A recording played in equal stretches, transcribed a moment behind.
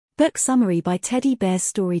Book summary by Teddy Bear's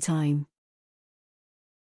Storytime.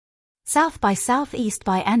 South by Southeast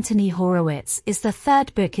by Anthony Horowitz is the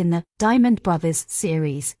third book in the Diamond Brothers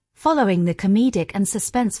series, following the comedic and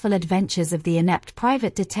suspenseful adventures of the inept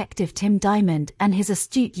private detective Tim Diamond and his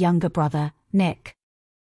astute younger brother, Nick.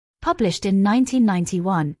 Published in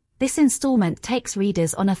 1991, this installment takes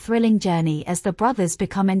readers on a thrilling journey as the brothers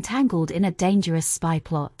become entangled in a dangerous spy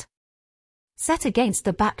plot. Set against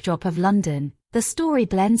the backdrop of London, the story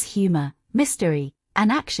blends humor, mystery, and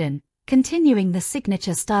action, continuing the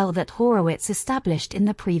signature style that Horowitz established in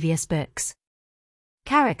the previous books.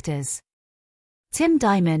 Characters: Tim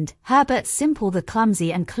Diamond, Herbert Simple, the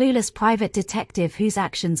clumsy and clueless private detective whose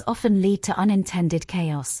actions often lead to unintended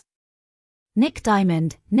chaos. Nick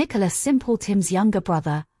Diamond, Nicholas Simple, Tim's younger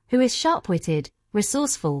brother, who is sharp-witted,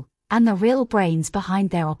 resourceful, and the real brains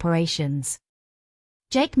behind their operations.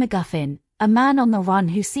 Jake MacGuffin, a man on the run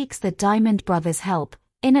who seeks the Diamond brothers' help,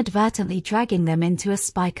 inadvertently dragging them into a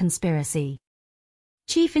spy conspiracy.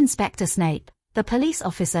 Chief Inspector Snape, the police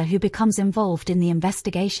officer who becomes involved in the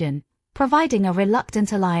investigation, providing a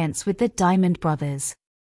reluctant alliance with the Diamond brothers.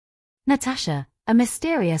 Natasha, a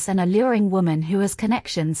mysterious and alluring woman who has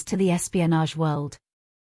connections to the espionage world.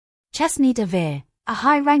 Chesney DeVere, a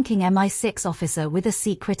high-ranking MI6 officer with a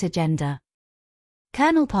secret agenda.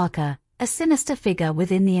 Colonel Parker, a sinister figure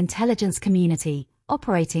within the intelligence community,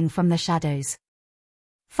 operating from the shadows.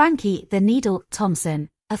 Frankie the Needle Thompson,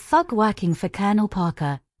 a thug working for Colonel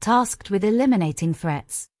Parker, tasked with eliminating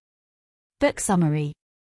threats. Book summary: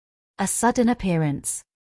 A sudden appearance.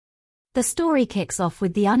 The story kicks off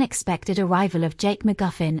with the unexpected arrival of Jake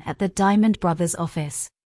MacGuffin at the Diamond Brothers'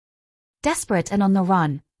 office. Desperate and on the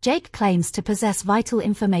run, Jake claims to possess vital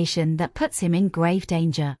information that puts him in grave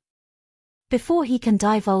danger. Before he can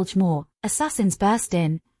divulge more, assassins burst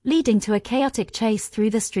in, leading to a chaotic chase through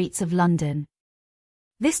the streets of London.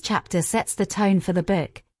 This chapter sets the tone for the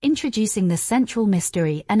book, introducing the central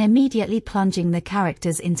mystery and immediately plunging the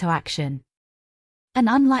characters into action. An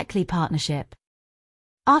unlikely partnership.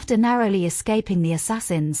 After narrowly escaping the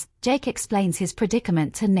assassins, Jake explains his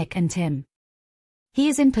predicament to Nick and Tim. He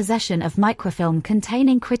is in possession of microfilm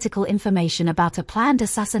containing critical information about a planned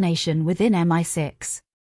assassination within MI6.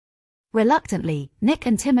 Reluctantly, Nick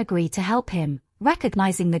and Tim agree to help him,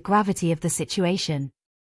 recognizing the gravity of the situation.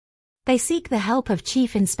 They seek the help of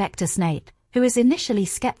Chief Inspector Snape, who is initially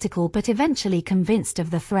skeptical but eventually convinced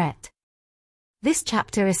of the threat. This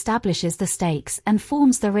chapter establishes the stakes and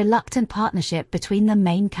forms the reluctant partnership between the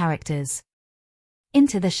main characters.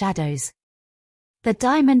 Into the shadows. The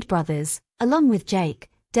Diamond brothers, along with Jake,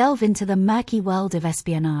 delve into the murky world of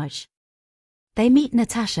espionage. They meet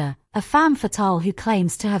Natasha, a femme fatale who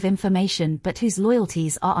claims to have information but whose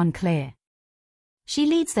loyalties are unclear. She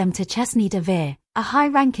leads them to Chesney DeVere, a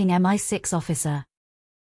high-ranking MI6 officer.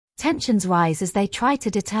 Tensions rise as they try to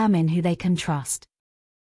determine who they can trust.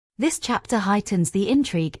 This chapter heightens the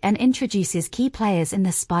intrigue and introduces key players in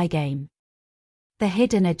the spy game. The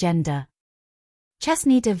hidden agenda.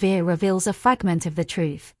 Chesney DeVere reveals a fragment of the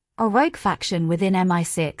truth. A rogue faction within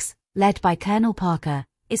MI6, led by Colonel Parker,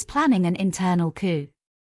 is planning an internal coup.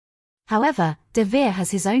 However, DeVere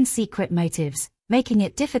has his own secret motives, making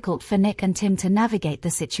it difficult for Nick and Tim to navigate the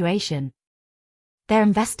situation. Their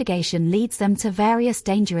investigation leads them to various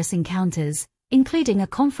dangerous encounters, including a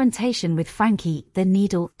confrontation with Frankie the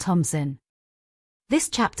Needle Thompson. This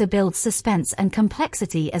chapter builds suspense and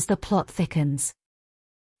complexity as the plot thickens.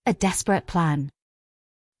 A desperate plan.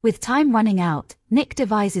 With time running out, Nick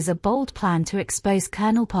devises a bold plan to expose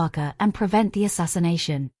Colonel Parker and prevent the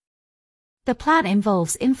assassination. The plan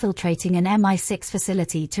involves infiltrating an MI6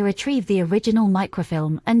 facility to retrieve the original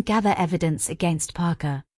microfilm and gather evidence against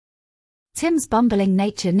Parker. Tim's bumbling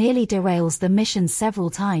nature nearly derails the mission several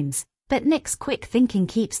times, but Nick's quick thinking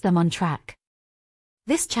keeps them on track.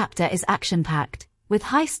 This chapter is action-packed, with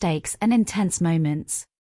high stakes and intense moments.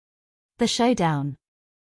 The showdown.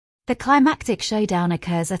 The climactic showdown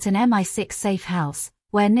occurs at an MI6 safe house,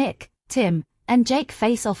 where Nick, Tim, and Jake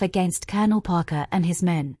face off against Colonel Parker and his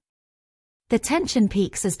men. The tension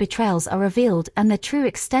peaks as betrayals are revealed and the true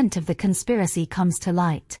extent of the conspiracy comes to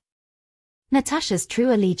light. Natasha's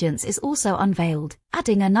true allegiance is also unveiled,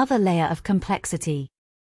 adding another layer of complexity.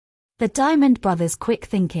 The Diamond brothers' quick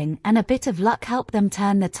thinking and a bit of luck help them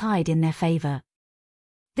turn the tide in their favor.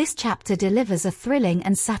 This chapter delivers a thrilling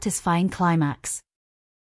and satisfying climax.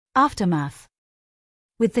 Aftermath.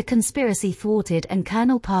 With the conspiracy thwarted and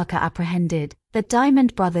Colonel Parker apprehended, the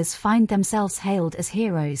Diamond brothers find themselves hailed as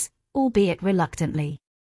heroes, albeit reluctantly.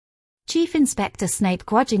 Chief Inspector Snape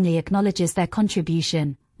grudgingly acknowledges their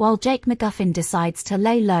contribution, while Jake MacGuffin decides to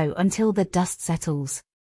lay low until the dust settles.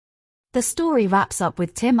 The story wraps up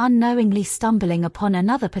with Tim unknowingly stumbling upon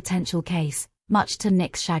another potential case, much to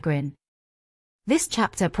Nick's chagrin. This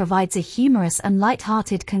chapter provides a humorous and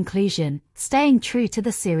light-hearted conclusion, staying true to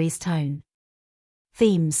the series' tone.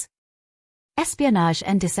 Themes: espionage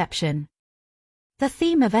and deception. The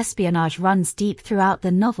theme of espionage runs deep throughout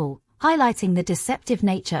the novel, highlighting the deceptive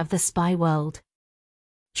nature of the spy world.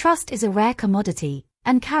 Trust is a rare commodity,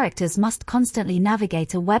 and characters must constantly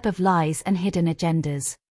navigate a web of lies and hidden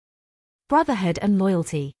agendas. Brotherhood and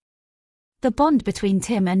loyalty. The bond between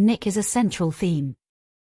Tim and Nick is a central theme.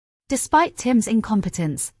 Despite Tim's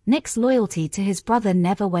incompetence, Nick's loyalty to his brother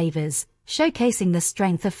never wavers, showcasing the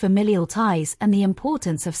strength of familial ties and the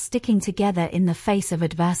importance of sticking together in the face of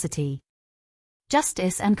adversity.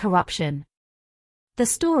 Justice and corruption. The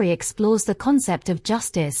story explores the concept of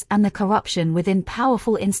justice and the corruption within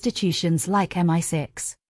powerful institutions like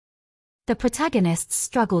MI6. The protagonists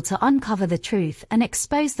struggle to uncover the truth and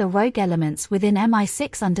expose the rogue elements within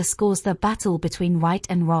MI6 underscores the battle between right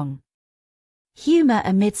and wrong. Humor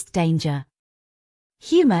amidst danger.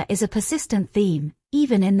 Humor is a persistent theme,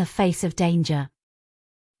 even in the face of danger.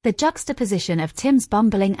 The juxtaposition of Tim's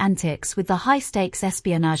bumbling antics with the high-stakes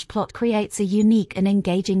espionage plot creates a unique and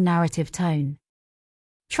engaging narrative tone.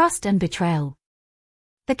 Trust and betrayal.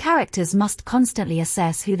 The characters must constantly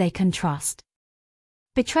assess who they can trust.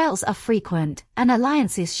 Betrayals are frequent, and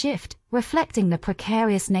alliances shift, reflecting the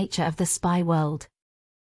precarious nature of the spy world.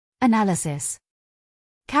 Analysis.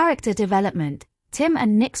 Character development. Tim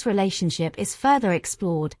and Nick's relationship is further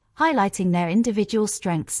explored, highlighting their individual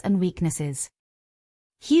strengths and weaknesses.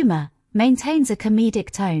 Humor maintains a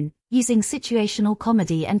comedic tone, using situational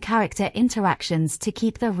comedy and character interactions to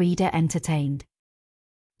keep the reader entertained.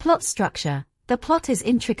 Plot structure. The plot is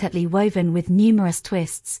intricately woven with numerous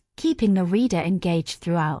twists, keeping the reader engaged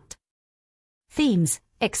throughout. Themes.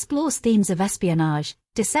 Explores themes of espionage,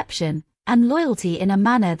 deception, and loyalty in a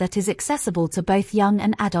manner that is accessible to both young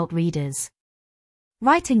and adult readers.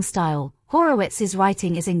 Writing style. Horowitz's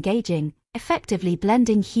writing is engaging, effectively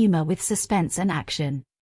blending humor with suspense and action.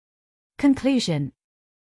 Conclusion.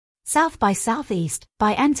 South by Southeast,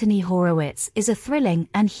 by Anthony Horowitz, is a thrilling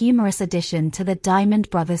and humorous addition to the Diamond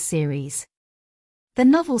Brothers series. The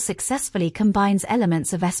novel successfully combines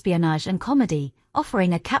elements of espionage and comedy,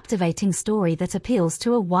 offering a captivating story that appeals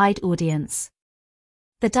to a wide audience.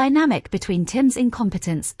 The dynamic between Tim's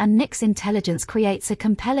incompetence and Nick's intelligence creates a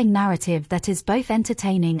compelling narrative that is both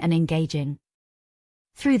entertaining and engaging.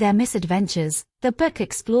 Through their misadventures, the book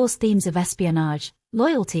explores themes of espionage,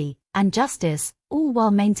 loyalty, and justice, all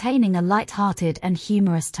while maintaining a light-hearted and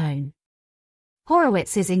humorous tone.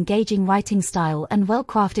 Horowitz's engaging writing style and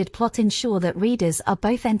well-crafted plot ensure that readers are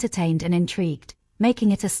both entertained and intrigued,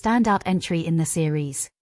 making it a standout entry in the series.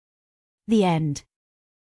 The end.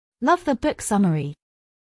 Love the book summary.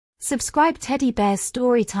 Subscribe Teddy Bear's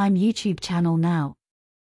Storytime YouTube channel now.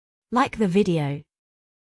 Like the video.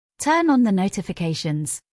 Turn on the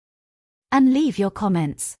notifications. And leave your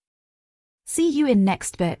comments. See you in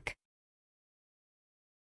next book.